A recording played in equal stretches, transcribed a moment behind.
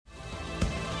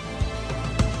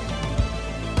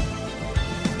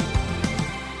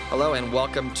Hello and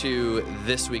welcome to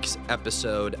this week's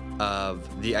episode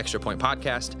of the Extra Point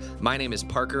Podcast. My name is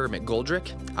Parker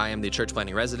McGoldrick. I am the church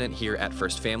planting resident here at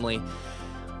First Family.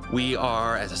 We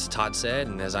are, as Todd said,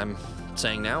 and as I'm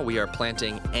saying now, we are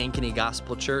planting Ankeny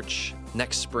Gospel Church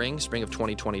next spring of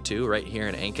 2022, right here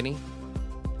in Ankeny.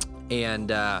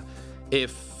 And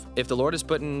if the Lord is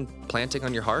putting planting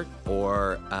on your heart,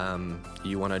 or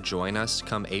you want to join us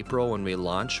come April when we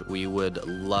launch, we would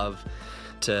love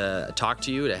to talk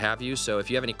to you, to have you. So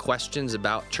if you have any questions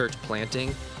about church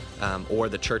planting or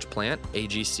the church plant,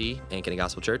 AGC, Ankeny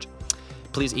Gospel Church,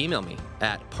 please email me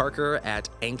at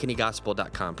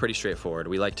parker@ankenygospel.com. Pretty straightforward.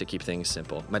 We like to keep things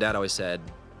simple. My dad always said,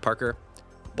 Parker,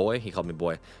 boy, he called me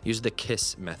boy, use the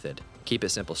KISS method. Keep it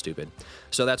simple, stupid.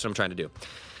 So that's what I'm trying to do.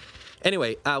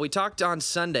 Anyway, we talked on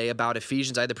Sunday about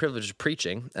Ephesians. I had the privilege of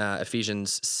preaching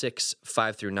Ephesians 6,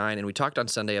 5 through 9, and we talked on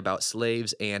Sunday about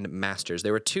slaves and masters.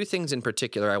 There were two things in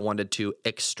particular I wanted to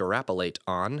extrapolate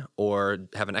on or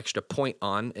have an extra point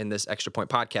on in this Extra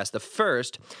Point podcast. The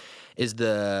first is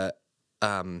the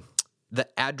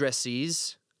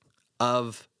addressees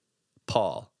of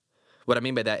Paul. What I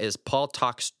mean by that is Paul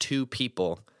talks to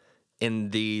people in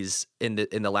the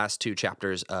last two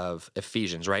chapters of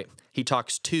Ephesians, right? He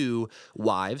talks to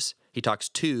wives, he talks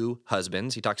to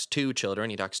husbands, he talks to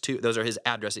children, those are his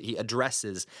addresses. He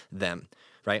addresses them,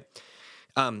 right?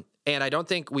 And I don't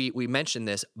think we mentioned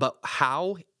this, but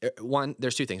how,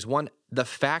 there's two things. One, the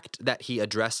fact that he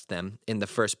addressed them in the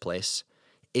first place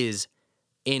is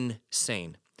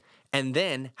insane. And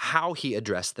then how he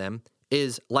addressed them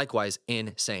is likewise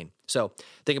insane. So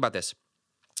think about this.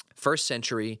 First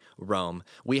century Rome.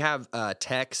 We have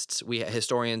texts.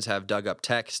 Historians have dug up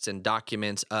texts and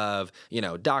documents of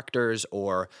doctors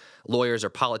or lawyers or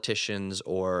politicians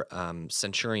or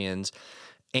centurions,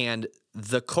 and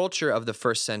the culture of the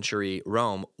first century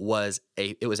Rome was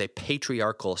a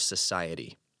patriarchal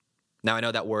society. Now, I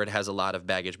know that word has a lot of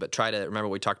baggage, but try to remember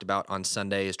what we talked about on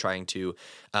Sunday is trying to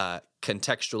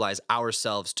contextualize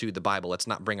ourselves to the Bible. Let's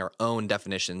not bring our own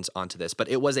definitions onto this. But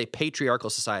it was a patriarchal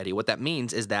society. What that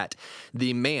means is that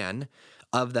the man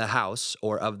of the house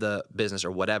or of the business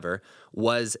or whatever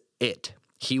was it.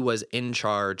 He was in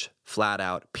charge, flat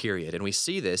out, period. And we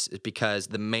see this because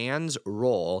the man's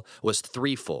role was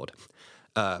threefold.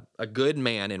 A good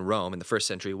man in Rome in the first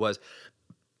century was...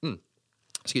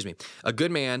 A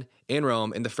good man in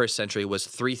Rome in the first century was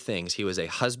three things. He was a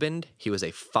husband, he was a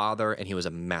father, and he was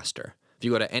a master. If you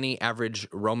go to any average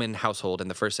Roman household in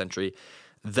the first century,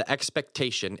 the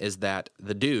expectation is that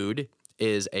the dude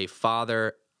is a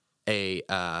father, a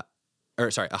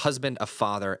husband, a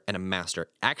father, and a master.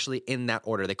 Actually, in that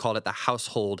order, they called it the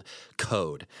household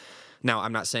code. Now,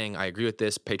 I'm not saying I agree with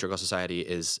this. Patriarchal society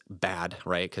is bad,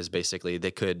 right? Because basically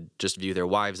they could just view their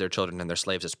wives, their children, and their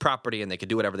slaves as property, and they could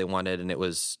do whatever they wanted, and it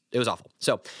was awful.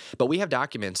 So, but we have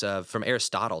documents from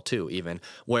Aristotle too, even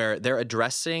where they're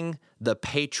addressing the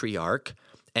patriarch,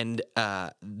 and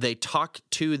they talk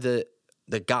to the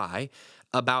guy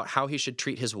about how he should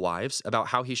treat his wives, about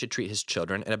how he should treat his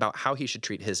children, and about how he should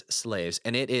treat his slaves.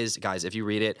 And it is, guys, if you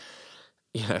read it,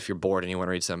 if you're bored and you want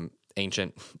to read some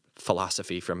ancient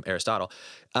philosophy from Aristotle,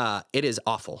 it is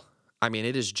awful. I mean,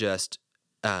 it is just,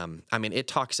 it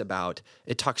talks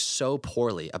so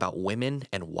poorly about women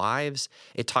and wives.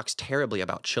 It talks terribly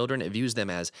about children. It views them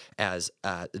as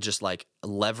just like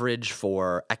leverage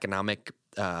for economic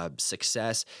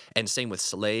success. And same with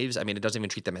slaves. I mean, it doesn't even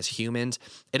treat them as humans.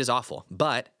 It is awful,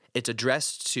 but it's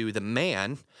addressed to the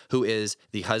man who is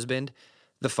the husband,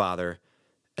 the father,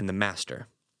 and the master.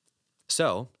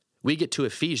 So we get to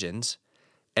Ephesians,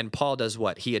 and Paul does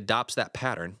what? He adopts that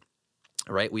pattern,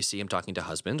 right? We see him talking to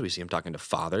husbands. We see him talking to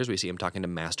fathers. We see him talking to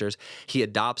masters. He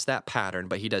adopts that pattern,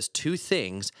 but he does two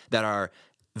things that are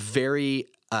very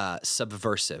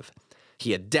subversive.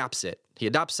 He adapts it. He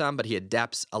adopts some, but he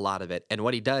adapts a lot of it. And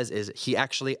what he does is he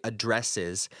actually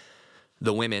addresses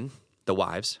the women, the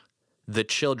wives, the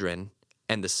children,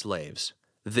 and the slaves.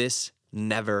 This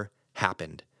never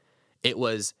happened. It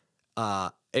was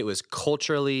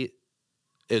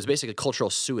basically cultural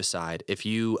suicide if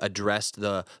you addressed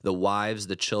the wives,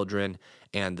 the children,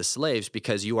 and the slaves,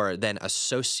 because you are then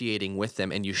associating with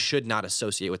them, and you should not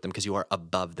associate with them because you are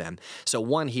above them. So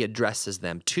one, he addresses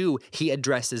them. Two, he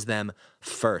addresses them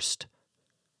first.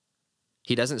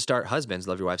 He doesn't start husbands,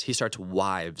 love your wives. He starts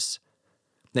wives.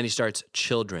 Then he starts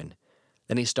children.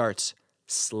 Then he starts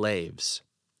slaves.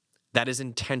 That is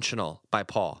intentional by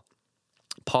Paul.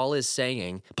 Paul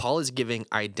is giving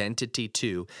identity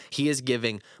to, he is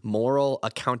giving moral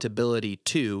accountability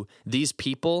to these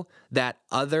people that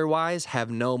otherwise have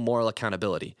no moral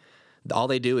accountability. All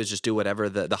they do is just do whatever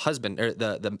the husband or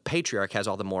the patriarch has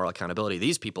all the moral accountability.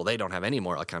 These people, they don't have any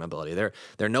moral accountability.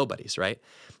 They're nobodies, right?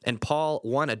 And Paul,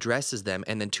 one, addresses them,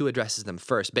 and then two, addresses them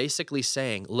first, basically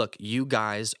saying, look, you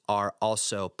guys are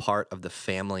also part of the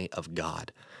family of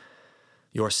God.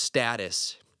 Your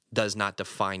status does not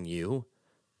define you.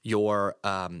 Your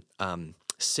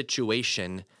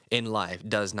situation in life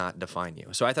does not define you.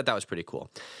 So I thought that was pretty cool.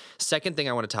 Second thing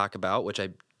I want to talk about, which I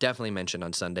definitely mentioned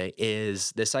on Sunday,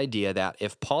 is this idea that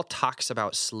if Paul talks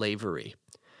about slavery,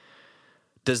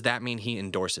 does that mean he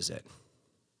endorses it?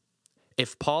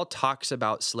 If Paul talks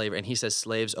about slavery and he says,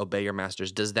 slaves, obey your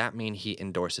masters, does that mean he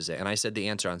endorses it? And I said the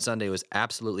answer on Sunday was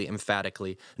absolutely,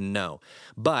 emphatically no.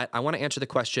 But I want to answer the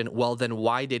question, well, then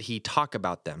why did he talk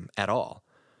about them at all?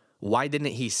 Why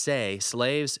didn't he say,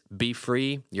 slaves, be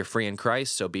free, you're free in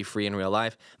Christ, so be free in real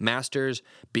life. Masters,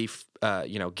 get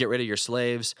rid of your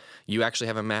slaves. You actually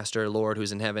have a master, Lord,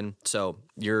 who's in heaven, so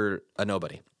you're a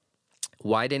nobody.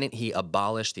 Why didn't he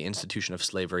abolish the institution of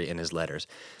slavery in his letters?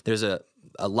 There's a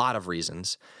lot of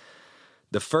reasons.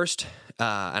 The first,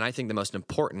 and I think the most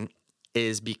important,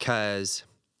 is because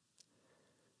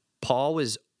Paul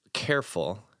was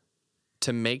careful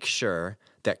to make sure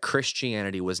that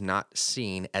Christianity was not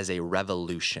seen as a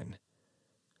revolution,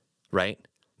 right?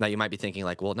 Now you might be thinking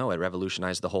like, well, no, it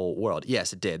revolutionized the whole world.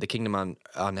 Yes, it did. The kingdom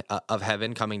of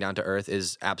heaven coming down to earth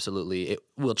is absolutely, it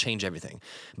will change everything.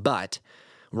 But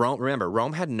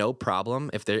Rome had no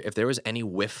problem if there was any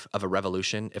whiff of a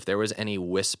revolution, if there was any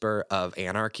whisper of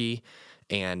anarchy,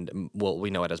 and, well, we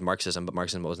know it as Marxism, but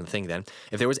Marxism wasn't a thing then.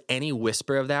 If there was any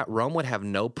whisper of that, Rome would have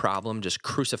no problem just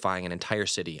crucifying an entire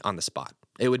city on the spot.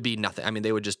 It would be nothing. I mean,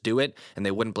 they would just do it, and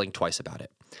they wouldn't blink twice about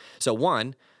it. So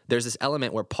one, there's this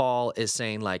element where Paul is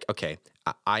saying like, okay,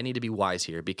 I need to be wise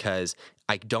here because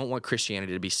I don't want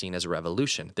Christianity to be seen as a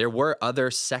revolution. There were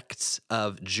other sects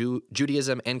of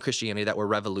Judaism and Christianity that were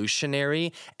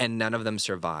revolutionary, and none of them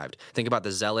survived. Think about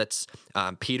the Zealots,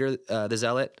 Peter, the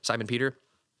Zealot, Simon Peter.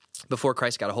 Before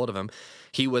Christ got a hold of him,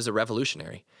 he was a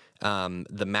revolutionary.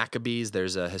 The Maccabees,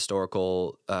 there's a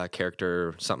historical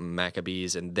character, something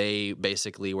Maccabees, and they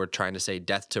basically were trying to say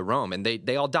death to Rome, and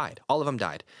they all died. All of them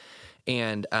died.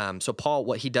 And so Paul,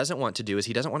 what he doesn't want to do is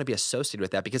he doesn't want to be associated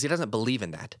with that because he doesn't believe in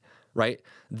that, right?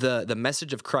 The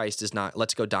message of Christ is not,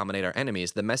 let's go dominate our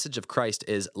enemies. The message of Christ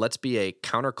is, let's be a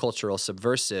countercultural,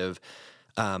 subversive,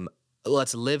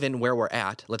 let's live in where we're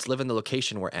at. Let's live in the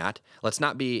location we're at. Let's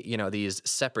not be, these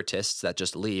separatists that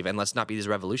just leave, and let's not be these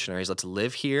revolutionaries. Let's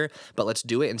live here, but let's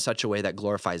do it in such a way that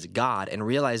glorifies God and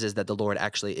realizes that the Lord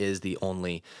actually is the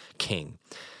only king.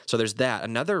 So there's that.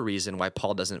 Another reason why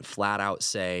Paul doesn't flat out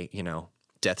say,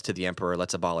 death to the emperor,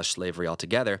 let's abolish slavery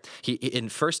altogether. He in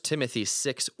 1 Timothy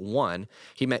 6:1,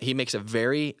 he makes a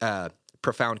very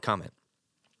profound comment.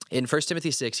 In 1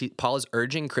 Timothy 6, Paul is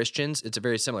urging Christians, it's a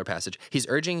very similar passage, he's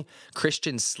urging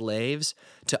Christian slaves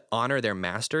to honor their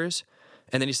masters.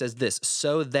 And then he says this,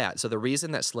 so the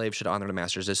reason that slaves should honor their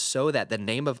masters is so that the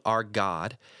name of our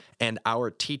God and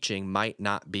our teaching might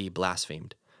not be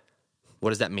blasphemed.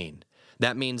 What does that mean?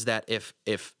 That means that if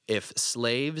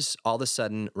slaves all of a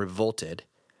sudden revolted,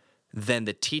 then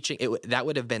the teaching, that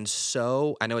would have been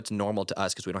so, I know it's normal to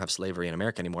us because we don't have slavery in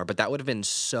America anymore, but that would have been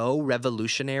so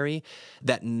revolutionary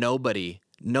that nobody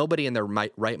in their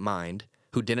right mind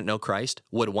who didn't know Christ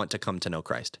would want to come to know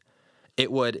Christ.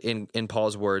 It would, in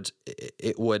Paul's words,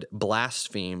 it would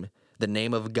blaspheme the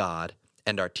name of God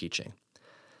and our teaching.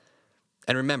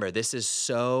 And remember, this is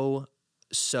so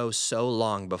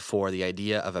long before the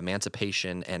idea of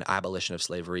emancipation and abolition of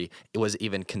slavery was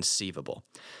even conceivable.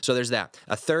 So there's that.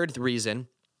 A third reason,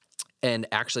 and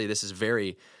actually this is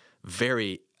very,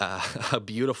 very a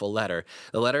beautiful letter,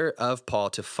 the letter of Paul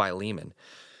to Philemon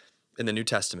in the New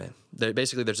Testament.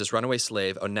 Basically, there's this runaway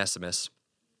slave, Onesimus.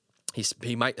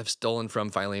 He might have stolen from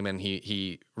Philemon.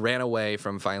 He ran away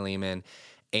from Philemon,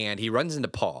 and he runs into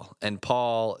Paul, and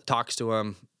Paul talks to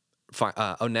him.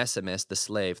 Onesimus, the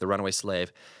slave, the runaway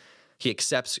slave, he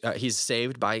accepts, he's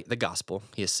saved by the gospel.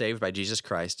 He is saved by Jesus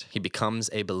Christ. He becomes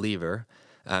a believer.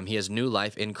 He has new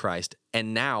life in Christ.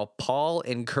 And now Paul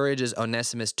encourages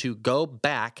Onesimus to go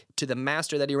back to the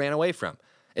master that he ran away from.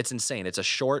 It's insane. It's a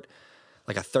short,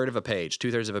 like a third of a page,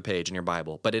 2/3 of a page in your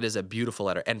Bible, but it is a beautiful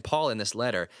letter. And Paul in this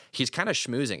letter, he's kind of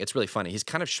schmoozing. It's really funny. He's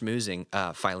kind of schmoozing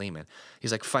Philemon.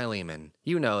 He's like, Philemon,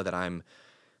 you know that I'm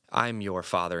your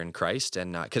father in Christ,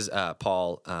 and because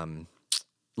Paul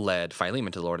led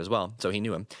Philemon to the Lord as well, so he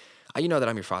knew him. You know that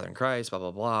I'm your father in Christ, blah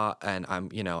blah blah, and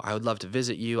I would love to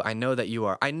visit you. I know that you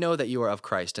are of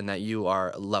Christ, and that you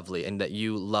are lovely, and that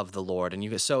you love the Lord,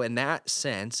 and so in that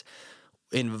sense,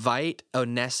 invite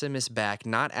Onesimus back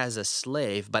not as a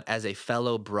slave, but as a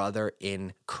fellow brother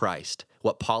in Christ.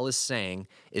 What Paul is saying,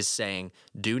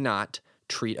 do not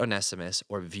treat Onesimus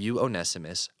or view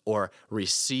Onesimus or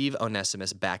receive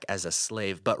Onesimus back as a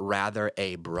slave, but rather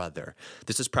a brother.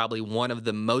 This is probably one of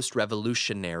the most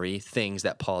revolutionary things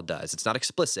that Paul does. It's not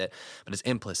explicit, but it's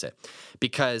implicit.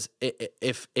 Because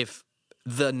if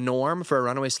the norm for a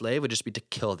runaway slave would just be to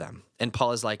kill them. And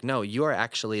Paul is like, no,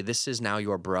 this is now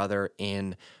your brother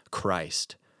in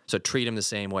Christ. So treat him the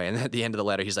same way. And at the end of the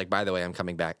letter, he's like, by the way, I'm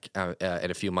coming back in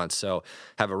a few months. So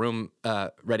have a room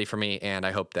ready for me. And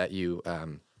I hope that you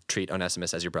treat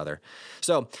Onesimus as your brother.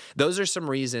 So those are some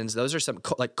reasons. Those are some,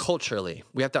 like culturally,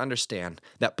 we have to understand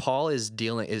that Paul is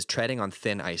treading on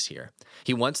thin ice here.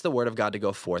 He wants the word of God to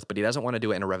go forth, but he doesn't want to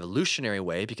do it in a revolutionary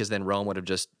way because then Rome would have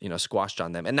just, squashed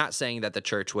on them. And not saying that the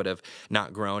church would have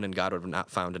not grown and God would have not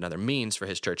found another means for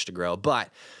his church to grow, but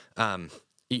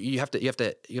you have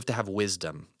to have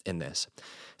wisdom in this.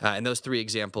 And those three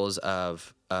examples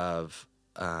of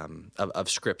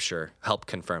Scripture help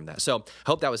confirm that. So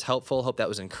hope that was helpful. Hope that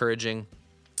was encouraging,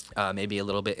 maybe a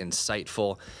little bit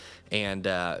insightful, and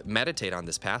meditate on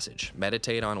this passage.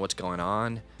 Meditate on what's going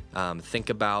on. Think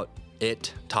about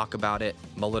it. Talk about it.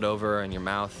 Mull it over in your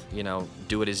mouth.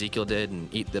 Do what Ezekiel did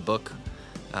and eat the book,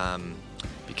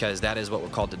 because that is what we're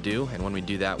called to do. And when we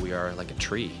do that, we are like a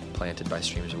tree planted by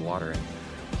streams of water,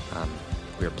 and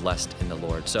we are blessed in the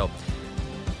Lord. So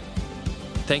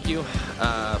thank you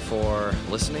for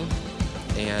listening,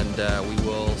 and we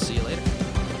will see you later.